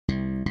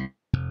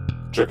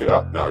Check it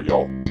out now,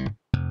 y'all.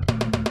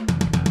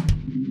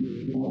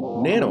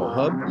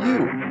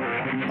 nanoHUB-U,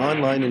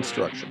 online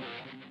instruction.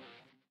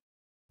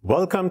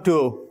 Welcome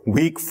to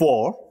week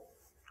 4.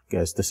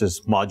 Yes, this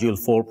is module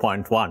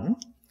 4.1.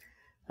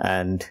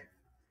 And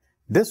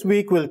this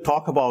week we'll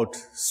talk about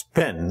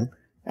spin.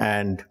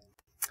 And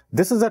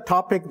this is a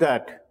topic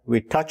that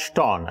we touched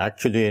on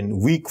actually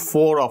in week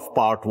 4 of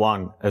part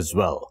 1 as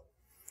well.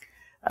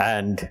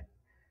 And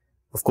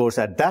of course,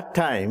 at that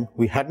time,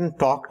 we hadn't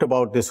talked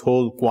about this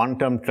whole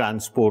quantum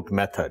transport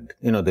method,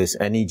 this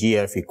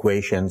NEGF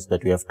equations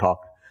that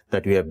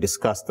we have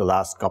discussed the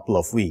last couple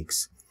of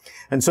weeks.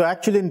 And so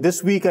actually in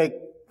this week, I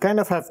kind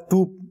of have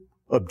two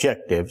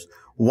objectives.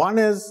 One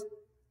is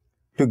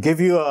to give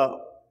you a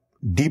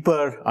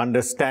deeper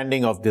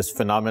understanding of this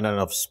phenomenon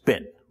of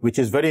spin, which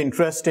is very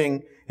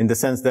interesting in the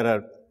sense there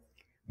are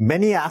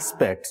many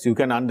aspects you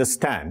can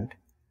understand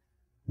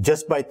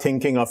just by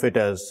thinking of it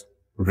as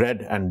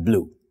red and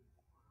blue.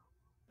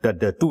 That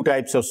there are two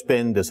types of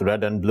spin, this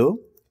red and blue,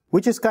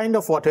 which is kind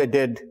of what I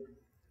did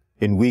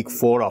in week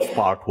 4 of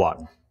part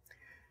 1.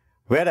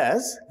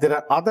 Whereas there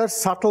are other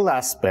subtle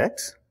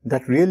aspects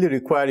that really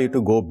require you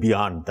to go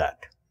beyond that.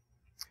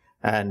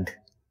 And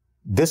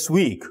this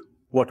week,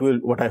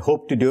 what I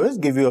hope to do is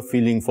give you a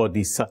feeling for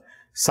these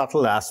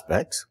subtle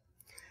aspects.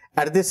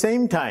 At the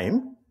same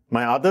time,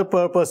 my other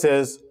purpose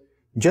is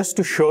just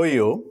to show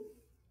you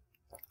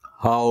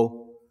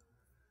how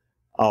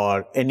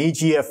our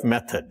NEGF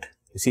method,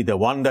 you see, the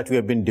one that we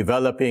have been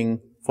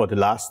developing for the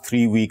last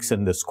 3 weeks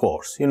in this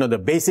course. The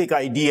basic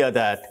idea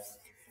that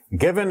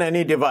given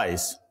any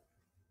device,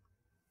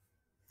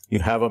 you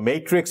have a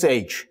matrix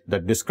H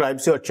that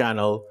describes your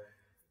channel,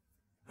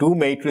 two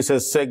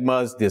matrices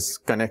sigmas, this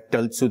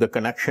tells you the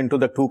connection to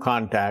the two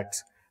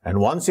contacts. And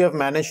once you have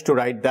managed to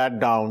write that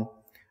down,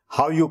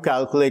 how you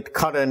calculate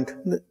current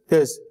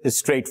is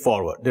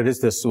straightforward. There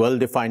is this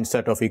well-defined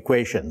set of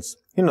equations,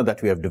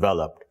 that we have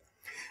developed.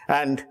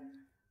 And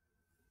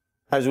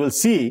as we'll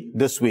see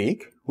this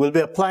week, we'll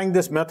be applying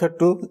this method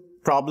to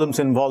problems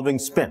involving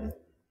spin.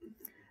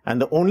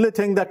 And the only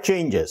thing that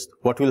changes,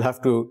 what we'll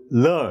have to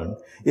learn,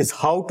 is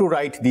how to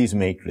write these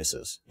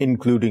matrices,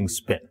 including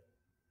spin.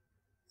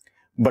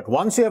 But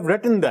once you have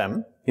written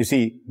them, you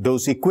see,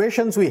 those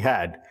equations we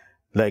had,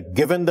 like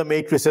given the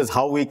matrices,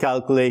 how we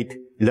calculate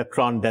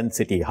electron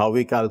density, how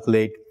we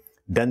calculate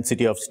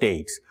density of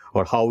states,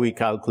 or how we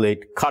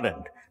calculate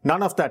current,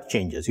 none of that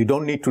changes. You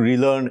don't need to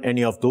relearn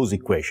any of those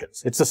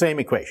equations. It's the same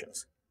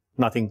equations.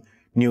 Nothing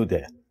new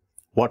there.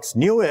 What's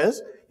new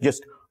is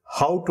just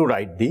how to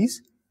write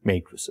these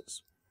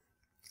matrices.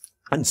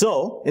 And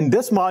so, in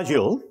this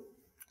module,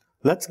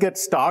 let's get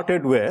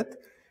started with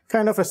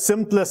kind of a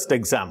simplest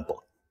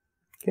example.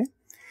 Okay?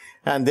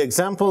 And the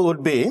example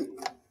would be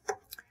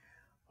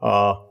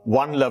a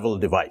one-level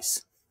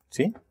device.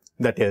 See?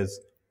 That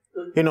is,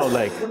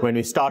 like when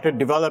we started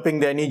developing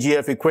the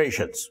NEGF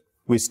equations,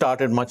 we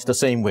started much the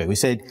same way. We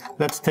said,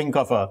 let's think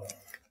of a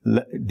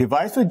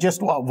device with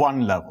just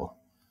one level,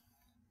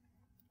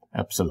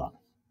 epsilon.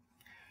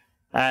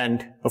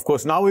 And of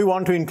course, now we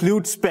want to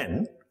include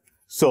spin.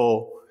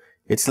 So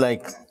it's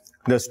like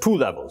there's two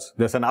levels.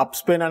 There's an up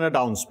spin and a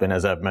down spin,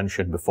 as I've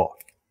mentioned before.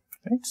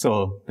 Right?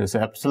 So there's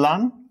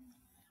epsilon,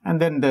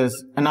 and then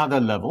there's another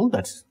level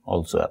that's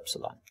also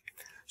epsilon.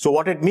 So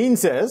what it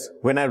means is,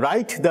 when I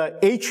write the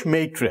H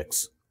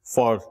matrix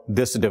for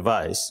this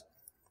device,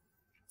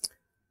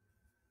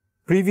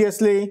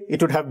 previously, it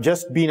would have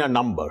just been a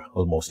number,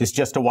 almost. It's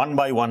just a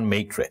 1-by-1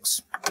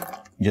 matrix,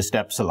 just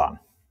epsilon.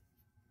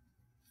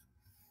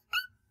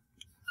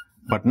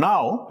 But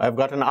now, I've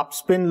got an up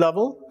spin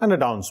level and a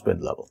down spin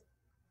level.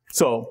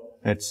 So,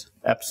 it's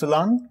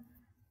epsilon,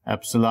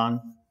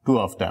 epsilon, two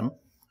of them,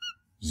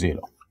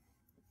 0.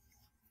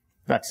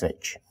 That's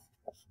H.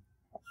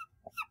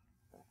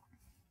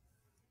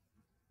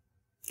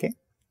 Okay?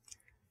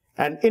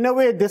 And in a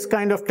way, this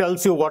kind of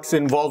tells you what's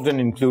involved in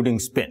including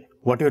spin.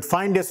 What you'd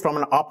find is, from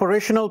an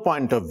operational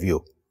point of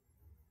view,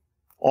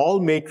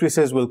 all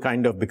matrices will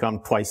kind of become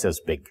twice as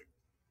big.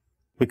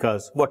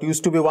 Because what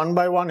used to be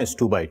 1-by-1 is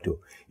 2-by-2.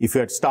 If you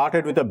had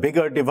started with a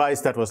bigger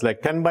device that was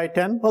like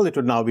 10-by-10, well, it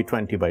would now be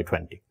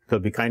 20-by-20.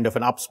 There'll be kind of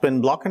an up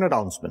spin block and a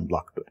down spin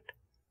block to it.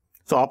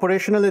 So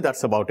operationally,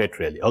 that's about it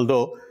really.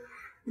 Although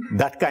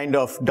that kind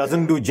of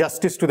doesn't do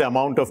justice to the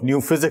amount of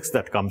new physics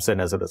that comes in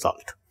as a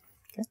result.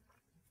 Okay?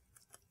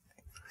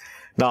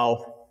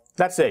 Now,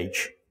 that's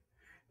H.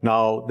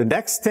 Now, the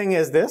next thing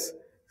is this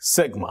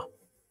sigma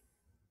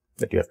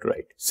that you have to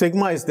write.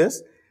 Sigma is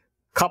this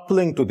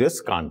coupling to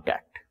this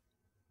contact.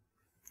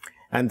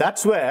 And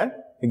that's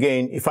where,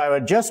 again, if I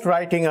were just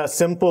writing a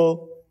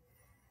simple,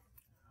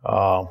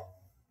 right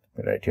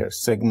here,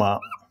 sigma,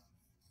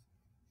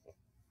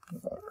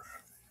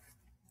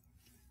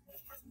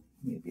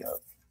 maybe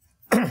I'll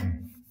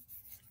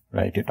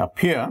write it up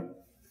here.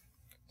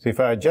 So if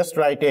I were just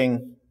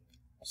writing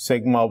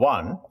sigma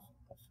 1,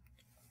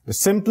 the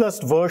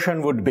simplest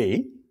version would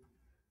be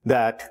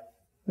that,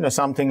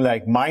 something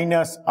like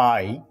minus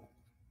I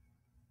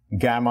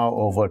gamma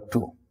over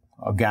 2,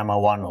 or gamma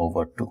 1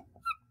 over 2.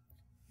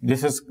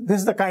 this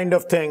is the kind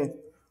of thing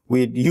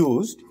we'd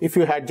used if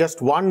you had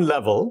just one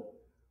level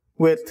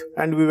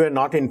and we were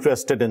not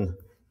interested in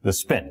the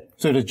spin.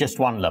 So it is just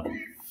one level.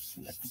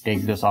 Let me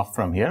take this off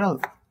from here.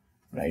 I'll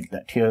write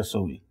that here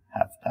so we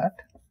have that.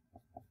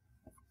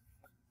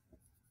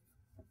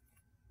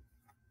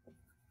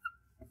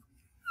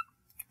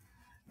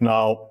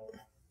 Now,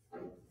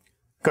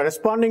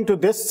 corresponding to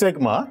this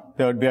sigma,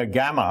 there would be a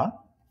gamma.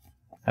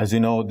 As you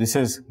know,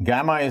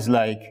 gamma is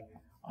like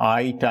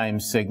I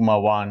times sigma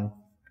 1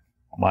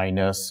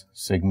 minus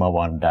sigma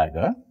 1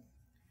 dagger,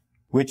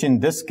 which in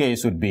this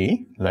case would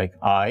be like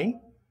I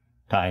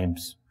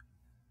times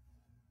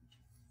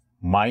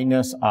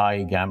minus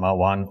I gamma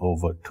 1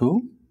 over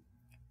 2,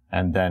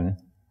 and then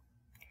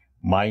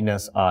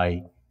minus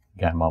I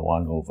gamma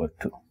 1 over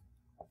 2.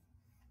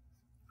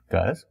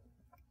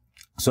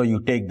 So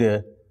you take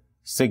the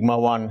sigma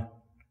 1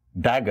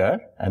 dagger,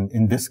 and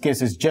in this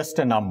case it's just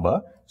a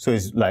number, so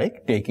it's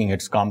like taking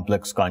its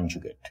complex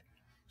conjugate.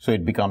 So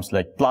it becomes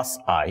like plus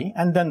I,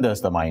 and then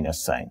there's the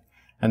minus sign.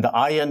 And the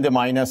I and the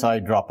minus I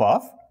drop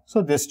off,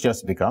 so this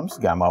just becomes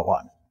gamma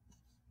 1.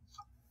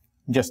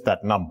 Just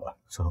that number.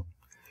 So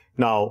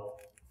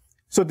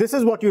this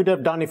is what you'd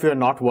have done if you're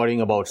not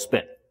worrying about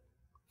spin.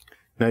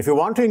 Now if you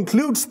want to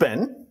include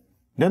spin,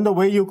 then the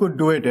way you could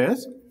do it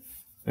is,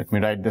 let me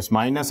write this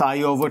minus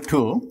I over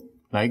 2,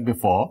 like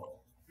before.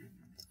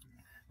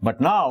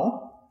 But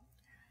now,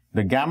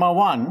 the gamma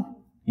 1,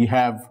 you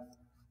have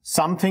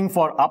something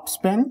for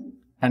upspin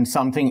and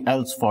something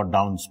else for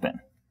downspin.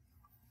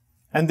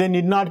 And they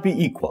need not be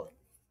equal.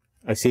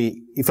 I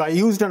see, if I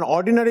used an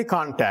ordinary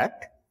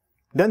contact,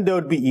 then they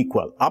would be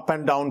equal. Up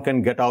and down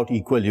can get out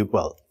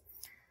equal.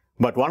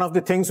 But one of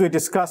the things we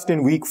discussed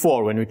in week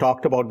 4 when we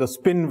talked about the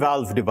spin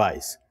valve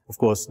device, of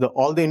course,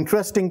 all the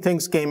interesting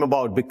things came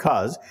about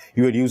because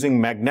you were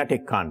using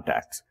magnetic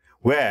contacts,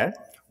 where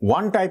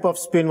one type of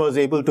spin was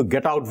able to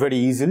get out very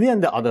easily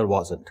and the other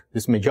wasn't.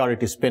 This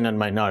majority spin and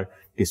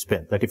minority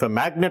spin. That if a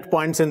magnet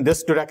points in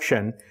this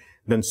direction,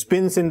 then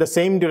spins in the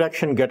same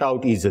direction get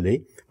out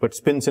easily, but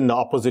spins in the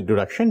opposite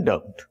direction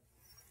don't.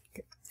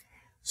 Okay.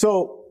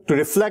 So to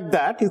reflect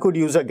that, you could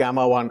use a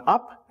gamma 1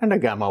 up and a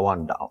gamma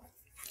 1 down.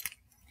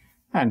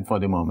 And for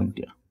the moment,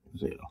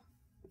 0.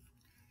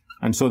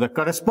 And so the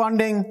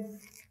corresponding,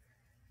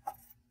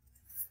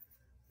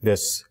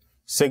 this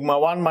sigma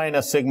 1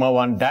 minus sigma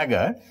 1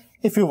 dagger,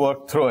 if you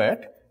work through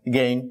it,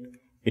 again,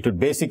 it would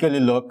basically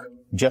look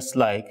just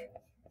like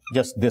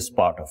this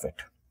part of it.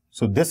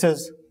 So this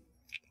is,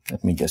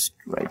 let me just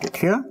write it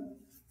here.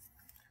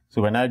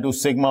 So when I do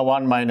sigma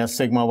 1 minus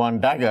sigma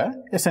 1 dagger,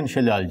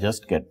 essentially I'll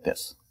just get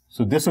this.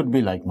 So this would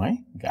be like my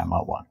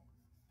gamma 1.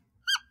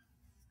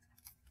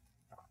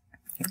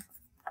 Okay.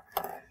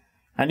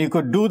 And you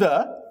could do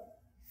the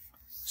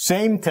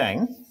same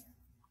thing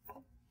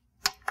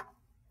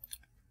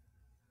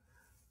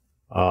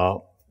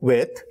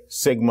with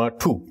sigma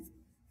 2.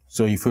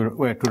 So if you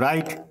were to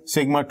write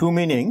sigma 2,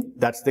 meaning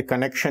that's the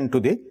connection to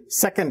the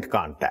second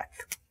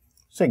contact.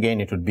 So again,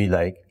 it would be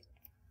like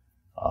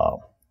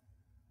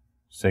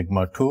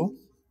sigma 2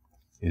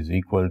 is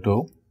equal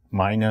to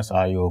minus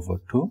I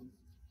over 2,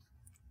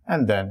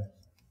 and then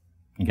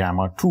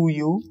gamma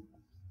 2u,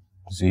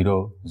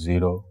 0,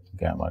 0,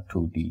 gamma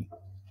 2d.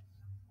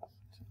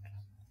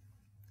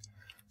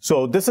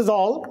 So these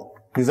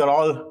are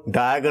all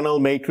diagonal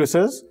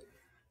matrices.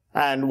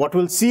 And what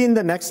we'll see in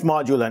the next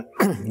module,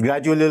 and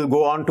gradually we'll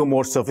go on to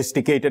more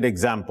sophisticated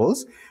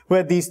examples,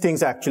 where these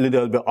things actually,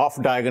 there will be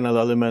off-diagonal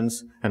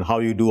elements, and how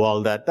you do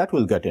all that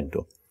we'll get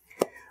into.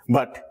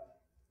 But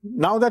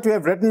now that we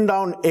have written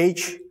down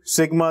H,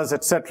 sigmas,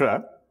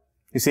 etc.,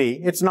 you see,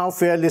 it's now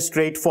fairly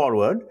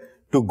straightforward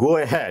to go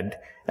ahead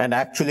and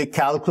actually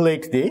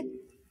calculate the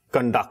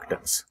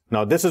conductance.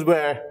 Now this is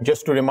where,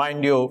 just to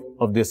remind you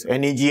of this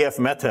NEGF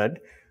method,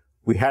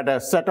 we had a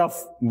set of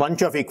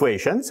bunch of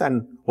equations,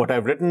 and what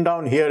I've written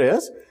down here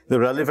is the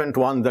relevant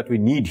one that we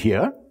need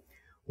here.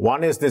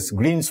 One is this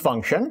Green's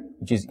function,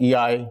 which is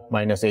EI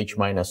minus H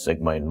minus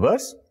sigma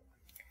inverse.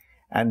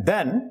 And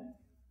then,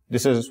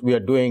 we are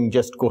doing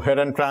just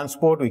coherent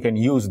transport. We can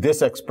use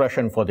this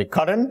expression for the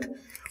current,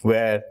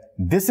 where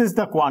this is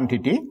the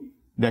quantity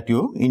that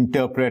you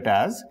interpret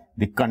as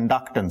the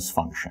conductance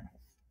function.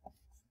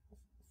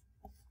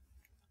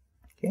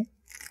 Okay.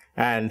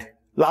 And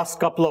last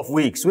couple of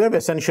weeks, we have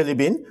essentially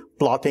been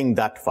plotting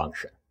that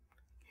function.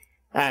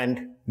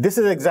 And this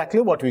is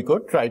exactly what we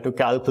could try to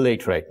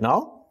calculate right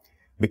now,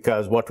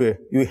 because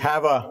we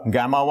have a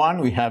gamma 1,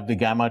 we have the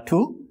gamma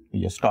 2,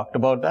 we just talked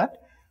about that.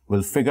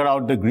 We'll figure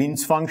out the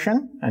Green's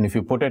function, and if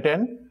you put it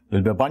in,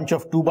 there'll be a bunch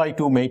of 2 by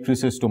 2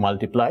 matrices to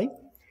multiply.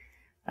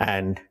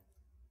 And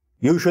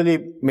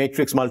usually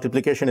matrix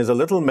multiplication is a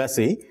little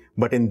messy,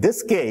 but in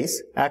this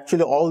case,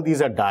 actually all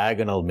these are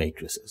diagonal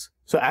matrices.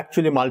 So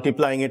actually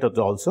multiplying it is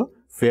also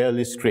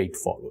fairly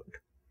straightforward.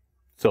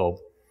 So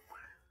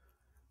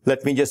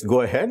let me just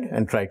go ahead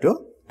and try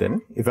to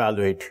then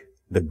evaluate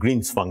the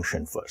Green's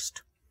function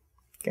first.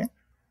 Okay.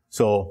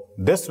 So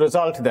this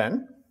result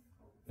then,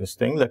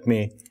 let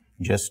me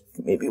just,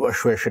 maybe where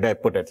should I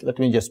put it? Let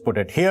me just put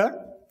it here.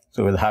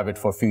 So we'll have it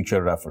for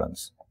future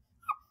reference.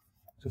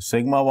 So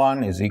sigma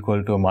 1 is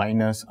equal to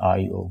minus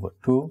I over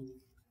 2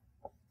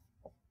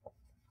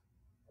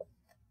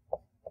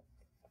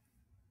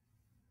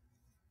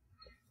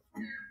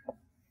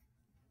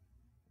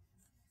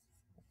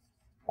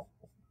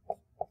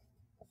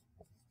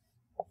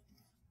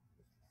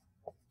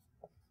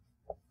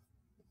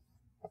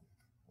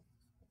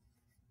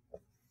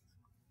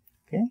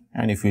 okay,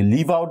 and if you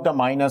leave out the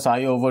minus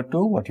I over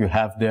 2, what you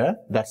have there,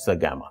 that's the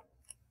gamma.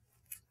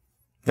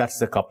 That's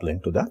the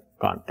coupling to the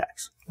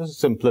contacts. This is the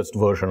simplest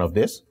version of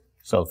this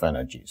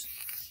self-energies.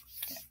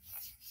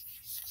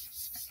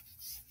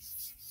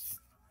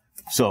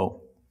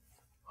 So,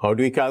 how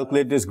do we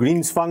calculate this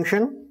Green's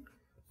function?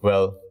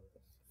 Well,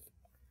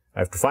 I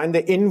have to find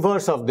the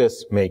inverse of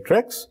this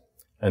matrix,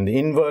 and the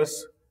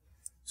inverse,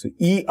 so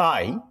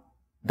EI,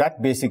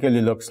 that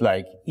basically looks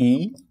like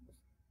E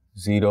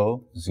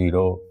 0,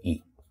 0,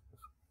 E.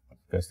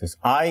 Because this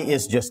I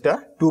is just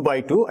a 2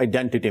 by 2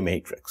 identity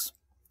matrix.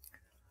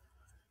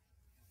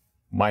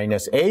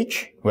 Minus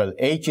H, well,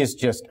 H is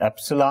just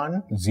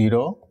epsilon,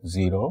 0,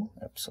 0,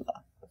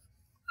 epsilon.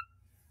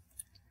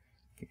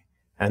 Okay.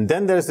 And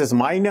then there is this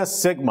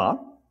minus sigma,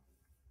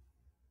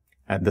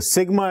 and the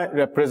sigma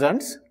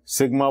represents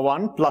sigma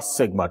 1 plus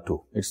sigma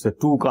 2. It's the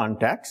two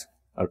contacts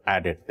are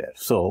added there.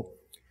 So,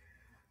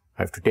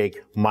 I have to take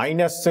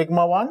minus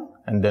sigma 1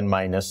 and then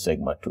minus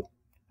sigma 2.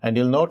 And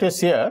you'll notice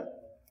here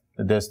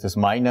that there's this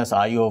minus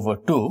I over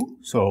 2.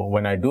 So,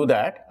 when I do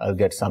that, I'll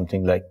get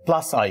something like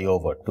plus I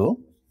over 2.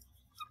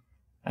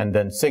 And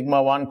then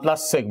sigma 1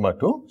 plus sigma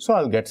 2. So,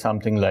 I'll get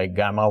something like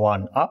gamma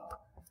 1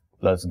 up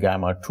plus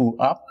gamma 2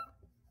 up,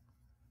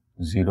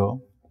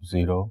 0,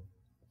 0,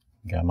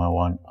 gamma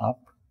 1 up,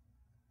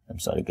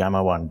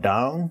 gamma 1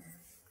 down,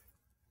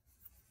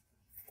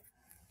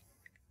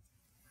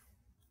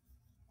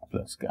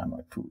 plus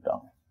gamma 2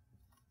 down.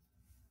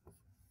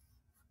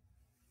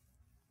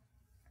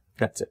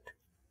 That's it.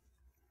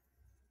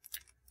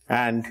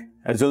 And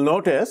as you'll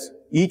notice,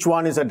 each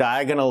one is a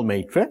diagonal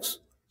matrix.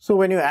 So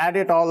when you add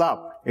it all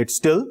up, it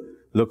still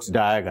looks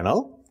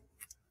diagonal.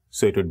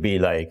 So it would be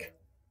like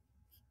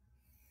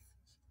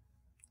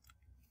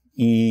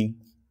E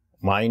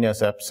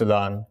minus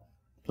epsilon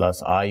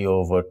plus I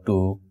over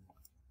 2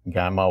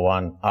 gamma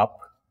 1 up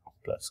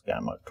plus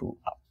gamma 2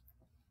 up.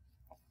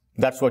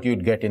 That's what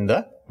you'd get in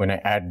the, when I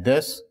add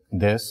this,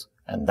 this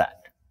and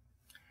that.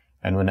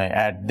 And when I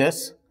add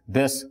this,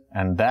 this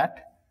and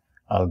that,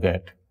 I'll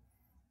get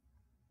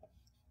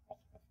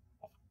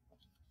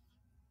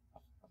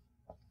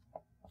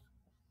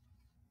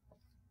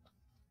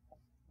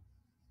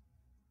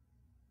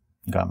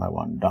gamma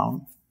 1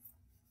 down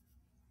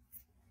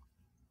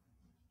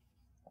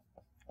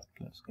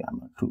plus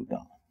gamma 2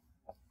 down.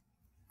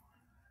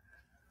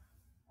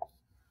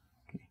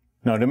 Okay.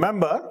 Now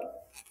remember,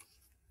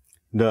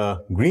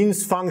 the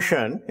Green's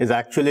function is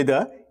actually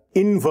the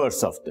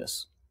inverse of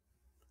this.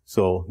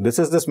 So this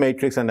is this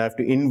matrix and I have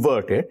to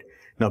invert it.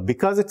 Now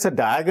because it's a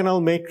diagonal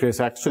matrix,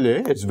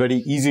 actually it's very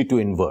easy to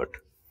invert.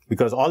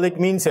 Because all it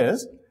means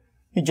is,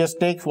 you just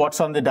take what's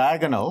on the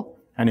diagonal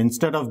and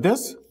instead of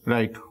this,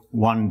 write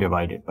 1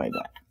 divided by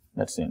that.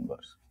 That's the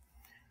inverse.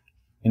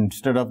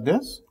 Instead of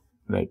this,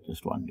 write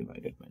just 1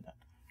 divided by that.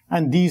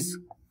 And these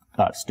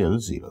are still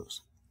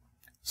zeros.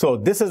 So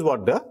this is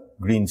what the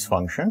Green's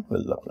function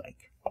will look like.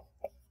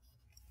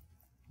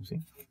 You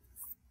see?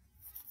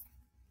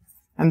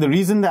 And the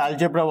reason the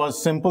algebra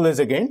was simple is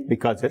again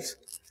because it's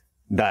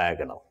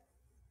diagonal.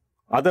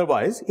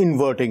 Otherwise,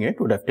 inverting it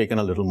would have taken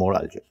a little more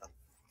algebra.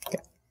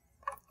 Okay.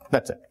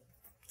 That's it.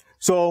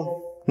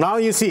 So now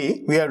you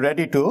see we are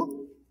ready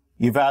to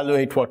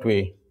evaluate what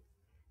we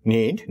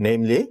need,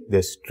 namely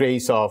this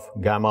trace of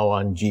gamma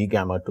 1 G,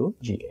 gamma 2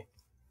 GA,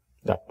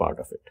 that part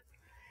of it.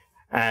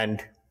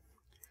 And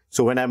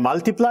so when I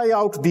multiply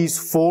out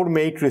these 4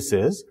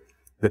 matrices,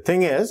 the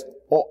thing is,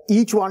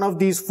 each one of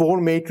these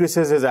 4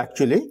 matrices is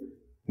actually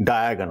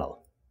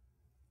diagonal.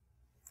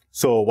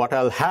 So what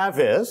I'll have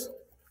is,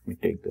 let me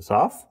take this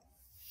off.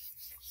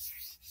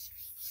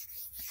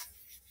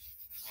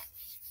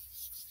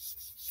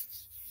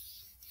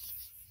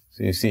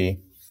 So you see,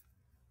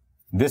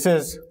 this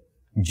is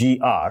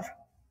GR.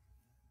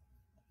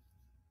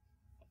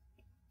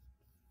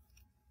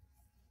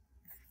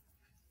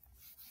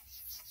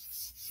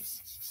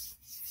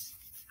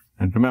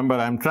 And remember,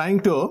 I'm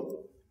trying to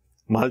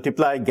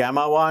multiply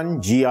gamma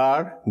 1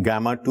 GR,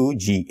 gamma 2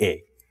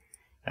 GA.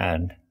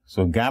 And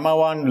so gamma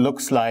 1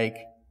 looks like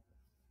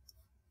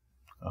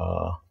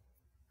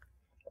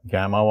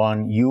gamma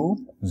 1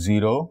 U,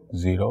 0,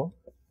 0,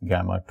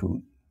 gamma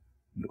 2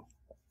 U.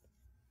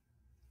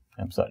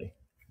 I'm sorry.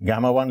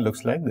 Gamma 1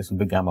 looks like this will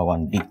be gamma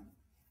 1 D.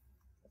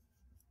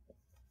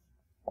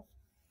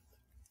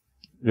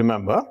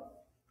 Remember,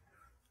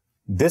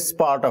 this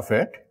part of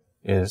it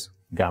is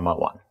gamma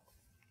 1.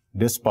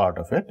 This part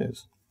of it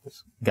is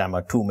this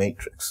gamma 2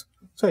 matrix.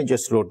 So I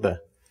just wrote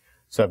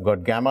so I've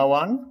got gamma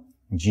 1,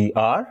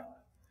 GR,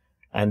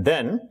 and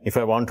then if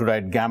I want to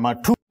write gamma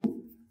 2,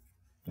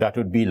 that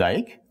would be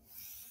like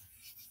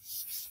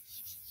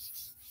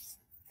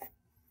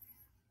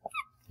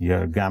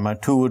Here gamma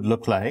 2 would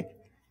look like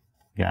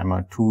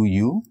gamma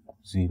 2U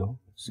 0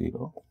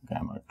 0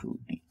 gamma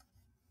 2D.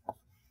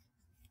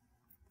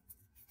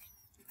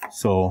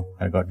 So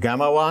I got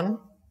gamma 1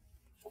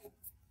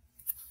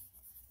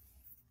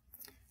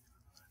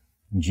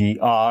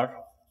 GR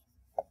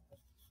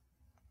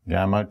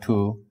gamma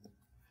 2,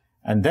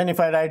 and then if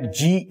I write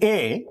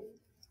GA,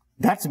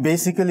 that's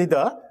basically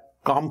the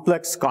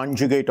complex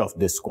conjugate of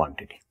this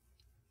quantity,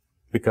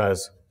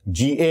 because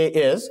GA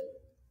is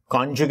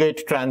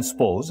conjugate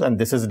transpose and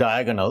this is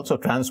diagonal, so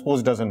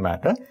transpose doesn't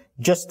matter,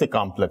 just the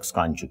complex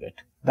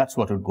conjugate. That's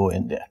what would go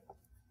in there.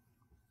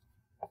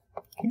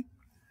 Okay.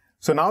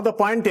 So now the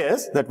point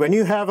is that when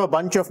you have a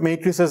bunch of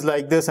matrices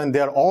like this and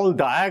they're all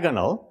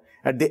diagonal,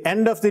 at the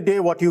end of the day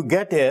what you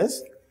get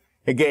is,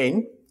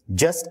 again,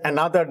 just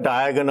another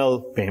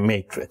diagonal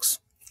matrix.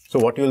 So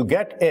what you'll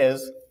get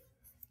is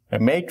a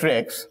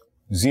matrix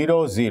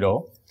 0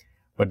 0,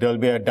 but there will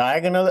be a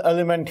diagonal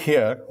element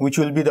here which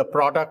will be the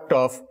product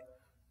of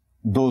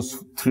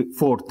those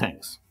four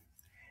things,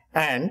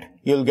 and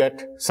you'll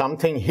get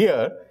something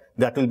here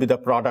that will be the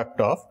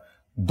product of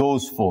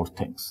those four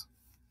things,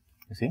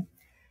 you see.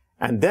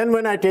 And then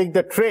when I take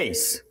the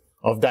trace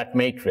of that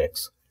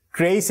matrix,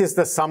 trace is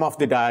the sum of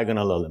the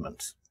diagonal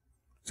elements,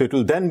 so it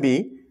will then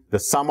be the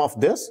sum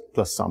of this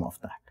plus sum of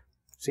that,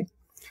 see.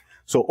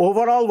 So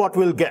overall what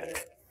we'll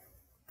get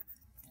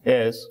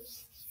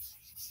is,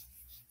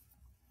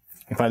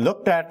 if I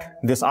looked at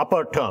this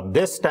upper term,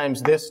 this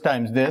times this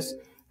times this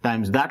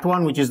times that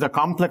one, which is the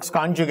complex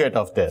conjugate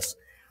of this,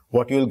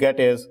 what you'll get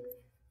is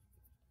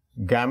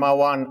gamma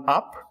 1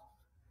 up,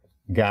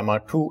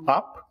 gamma 2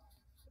 up,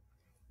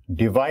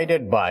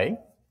 divided by,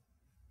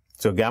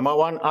 so gamma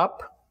 1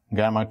 up,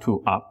 gamma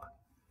 2 up,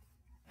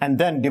 and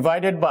then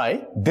divided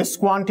by this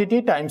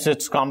quantity times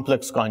its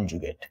complex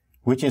conjugate,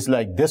 which is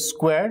like this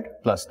squared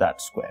plus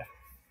that square.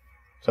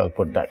 So I'll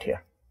put that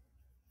here.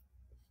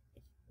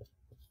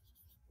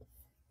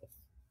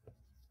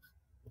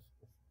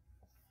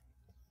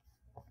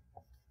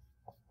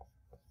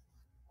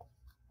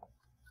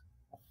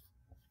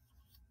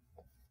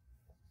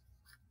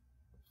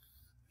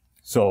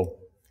 So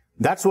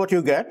that's what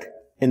you get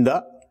in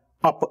the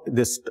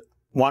this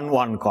 1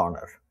 1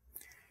 corner.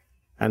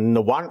 And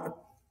the 1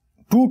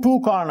 2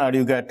 2 corner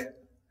you get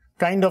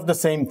kind of the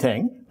same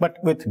thing, but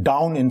with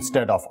down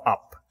instead of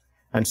up.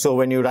 And so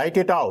when you write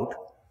it out,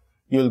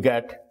 you'll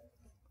get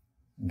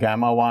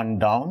gamma 1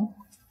 down,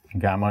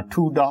 gamma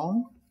 2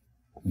 down,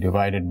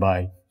 divided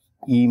by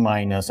E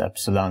minus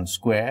epsilon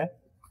square,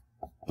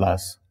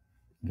 plus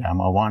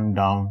gamma 1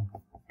 down,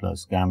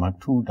 plus gamma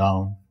 2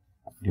 down,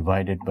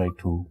 divided by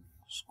 2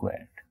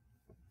 squared.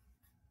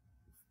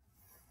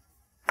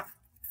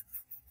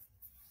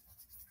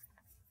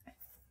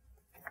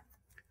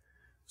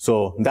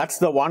 So that's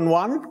the 1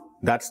 1,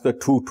 that's the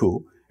 2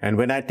 2, and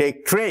when I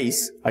take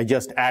trace, I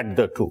just add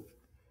the 2.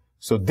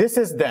 So this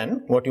is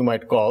then what you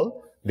might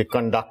call the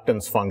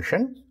conductance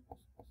function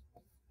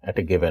at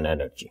a given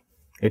energy.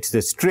 It's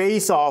this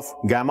trace of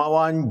gamma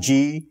 1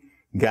 G,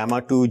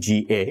 gamma 2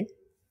 GA,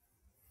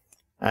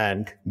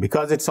 and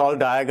because it's all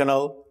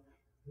diagonal,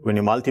 when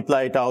you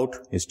multiply it out,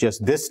 it's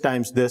just this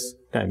times this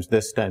times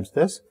this times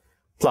this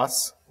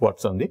plus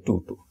what's on the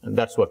 2 2, and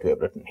that's what we have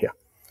written here.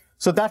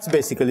 So that's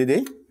basically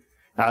the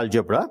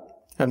algebra,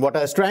 and what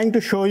I was trying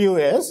to show you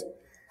is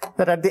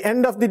that at the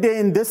end of the day,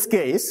 in this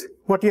case,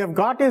 what you have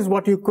got is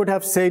what you could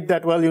have said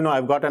that, well, you know,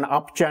 I've got an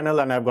up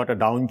channel and I've got a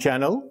down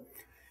channel,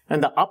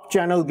 and the up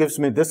channel gives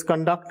me this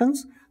conductance,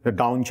 the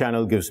down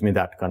channel gives me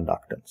that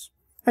conductance,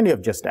 and you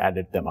have just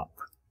added them up.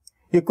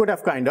 You could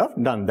have kind of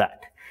done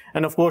that.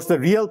 And of course, the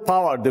real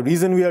power, the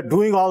reason we are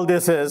doing all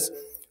this is,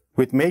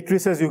 with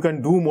matrices, you can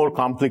do more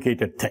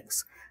complicated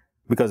things.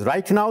 Because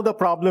right now, the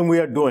problem we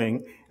are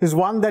doing is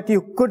one that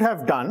you could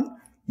have done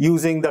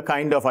using the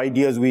kind of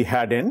ideas we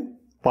had in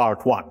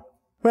part 1,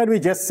 where we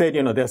just said,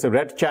 you know, there's a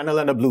red channel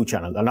and a blue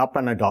channel, an up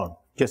and a down,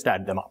 just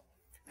add them up.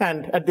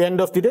 And at the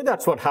end of the day,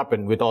 that's what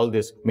happened with all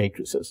these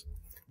matrices.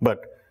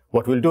 But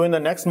what we'll do in the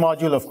next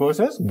module, of course,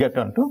 is get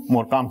onto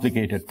more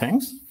complicated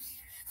things.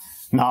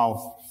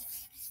 Now,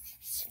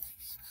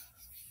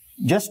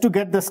 just to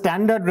get the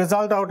standard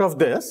result out of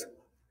this,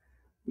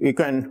 you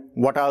can,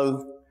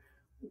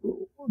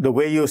 the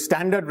way you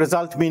standard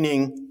result,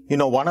 meaning, you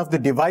know, one of the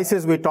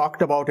devices we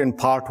talked about in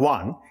part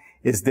 1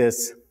 is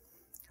this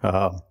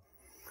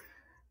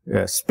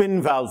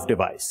spin valve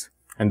device.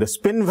 And the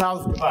spin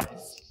valve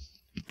device,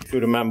 if you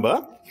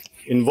remember,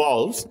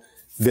 involves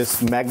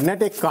this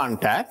magnetic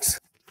contacts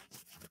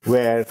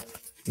where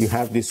you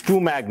have these two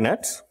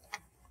magnets,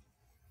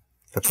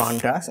 the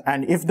contacts,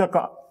 and if the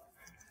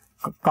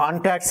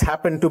contacts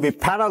happen to be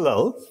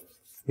parallel,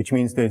 which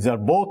means these are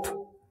both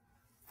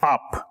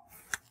up,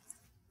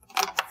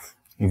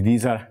 if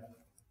these are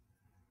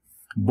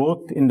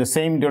both in the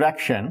same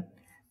direction,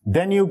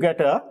 then you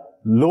get a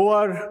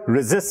lower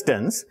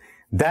resistance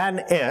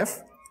than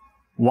if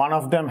one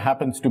of them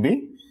happens to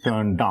be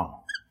turned down.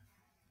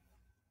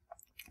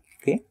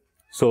 Okay,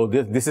 so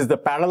this is the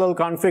parallel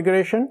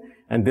configuration,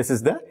 and this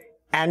is the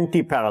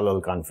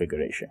anti-parallel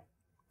configuration.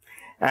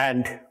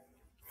 And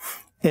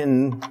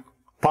in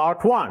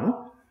part 1,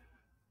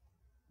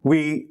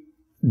 we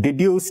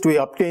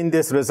obtained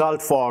this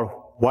result for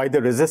why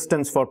the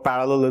resistance for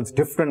parallel is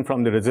different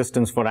from the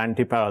resistance for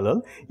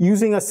anti-parallel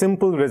using a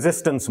simple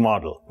resistance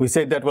model. We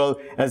said that, well,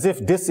 as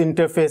if this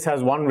interface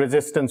has one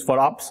resistance for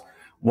ups,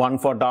 one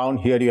for down,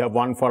 here you have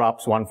one for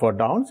ups, one for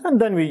downs,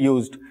 and then we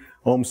used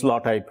Ohm's law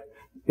type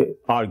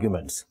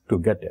arguments to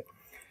get it.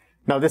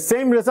 Now the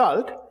same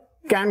result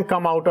can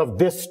come out of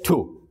this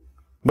too.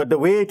 But the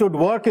way it would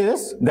work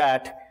is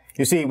that,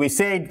 you see, we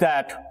said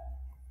that,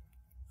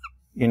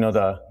 you know,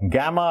 the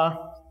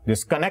gamma,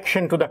 this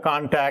connection to the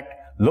contact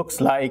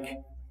looks like,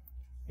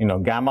 you know,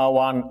 gamma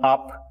 1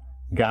 up,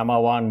 gamma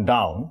 1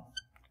 down,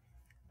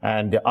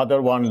 and the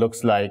other one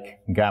looks like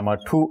gamma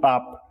 2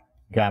 up,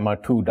 gamma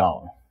 2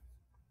 down.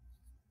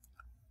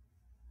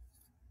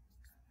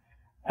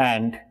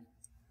 And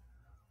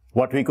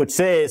what we could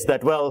say is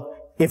that, well,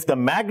 if the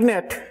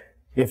magnet,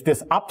 if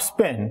this up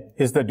spin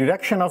is the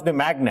direction of the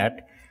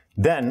magnet,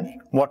 then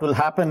what will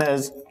happen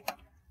is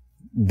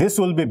this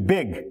will be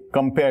big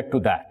compared to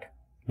that,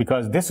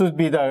 because this would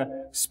be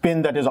the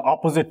spin that is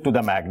opposite to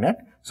the magnet.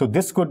 So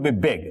this could be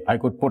big. I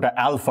could put an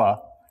alpha,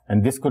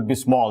 and this could be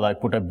small. I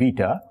put a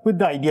beta with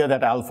the idea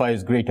that alpha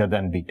is greater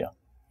than beta.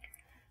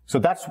 So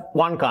that's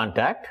one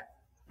contact.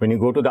 When you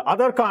go to the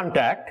other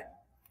contact,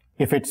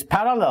 if it's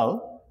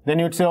parallel, then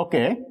you'd say,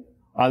 okay,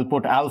 I'll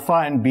put alpha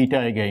and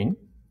beta again,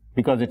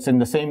 because it's in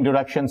the same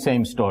direction,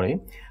 same story.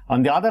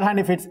 On the other hand,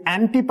 if it's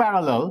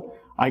anti-parallel,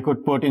 I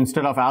could put,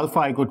 instead of alpha,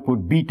 I could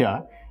put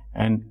beta,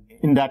 and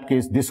in that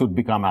case, this would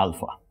become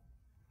alpha.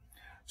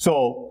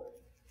 So,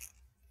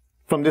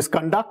 from this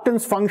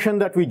conductance function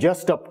that we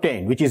just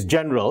obtained, which is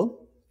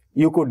general,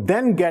 you could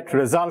then get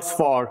results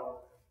for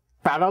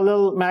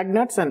parallel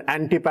magnets and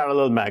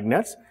anti-parallel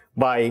magnets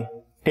by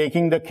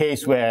taking the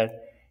case where,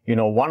 you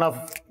know,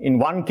 in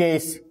one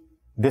case,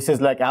 this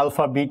is like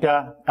alpha,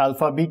 beta,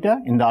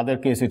 in the other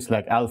case, it's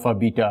like alpha,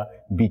 beta,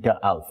 beta,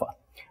 alpha.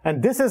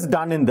 And this is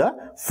done in the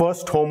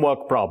first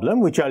homework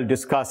problem, which I'll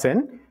discuss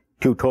in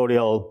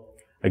tutorial,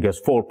 I guess,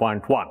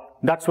 4.1.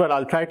 That's where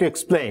I'll try to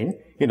explain,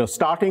 you know,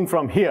 starting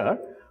from here,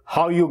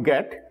 how you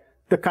get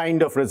the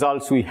kind of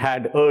results we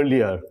had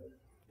earlier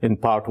in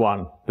part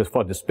 1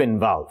 for the spin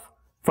valve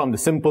from the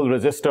simple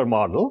resistor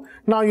model.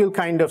 Now you'll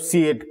kind of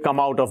see it come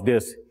out of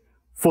this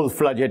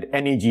full-fledged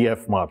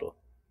NEGF model.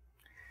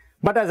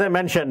 But as I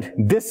mentioned,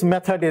 this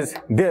method is,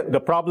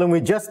 the problem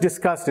we just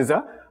discussed is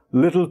a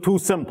little too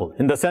simple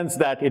in the sense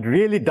that it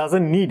really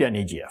doesn't need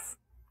NEGF.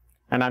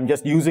 And I'm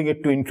just using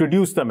it to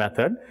introduce the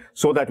method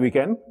so that we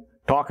can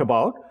talk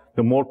about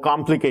the more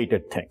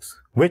complicated things,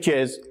 which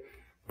is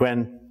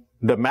when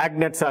the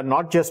magnets are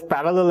not just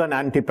parallel and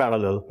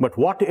anti-parallel, but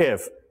what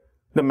if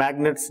the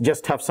magnets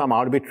just have some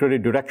arbitrary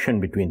direction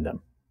between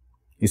them?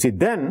 You see,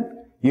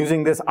 then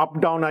using this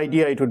up-down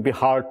idea, it would be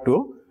hard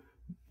to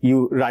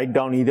write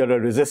down either a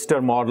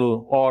resistor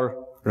model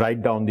or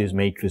write down these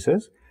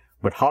matrices.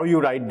 But how you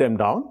write them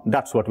down,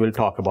 that's what we'll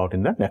talk about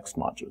in the next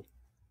module.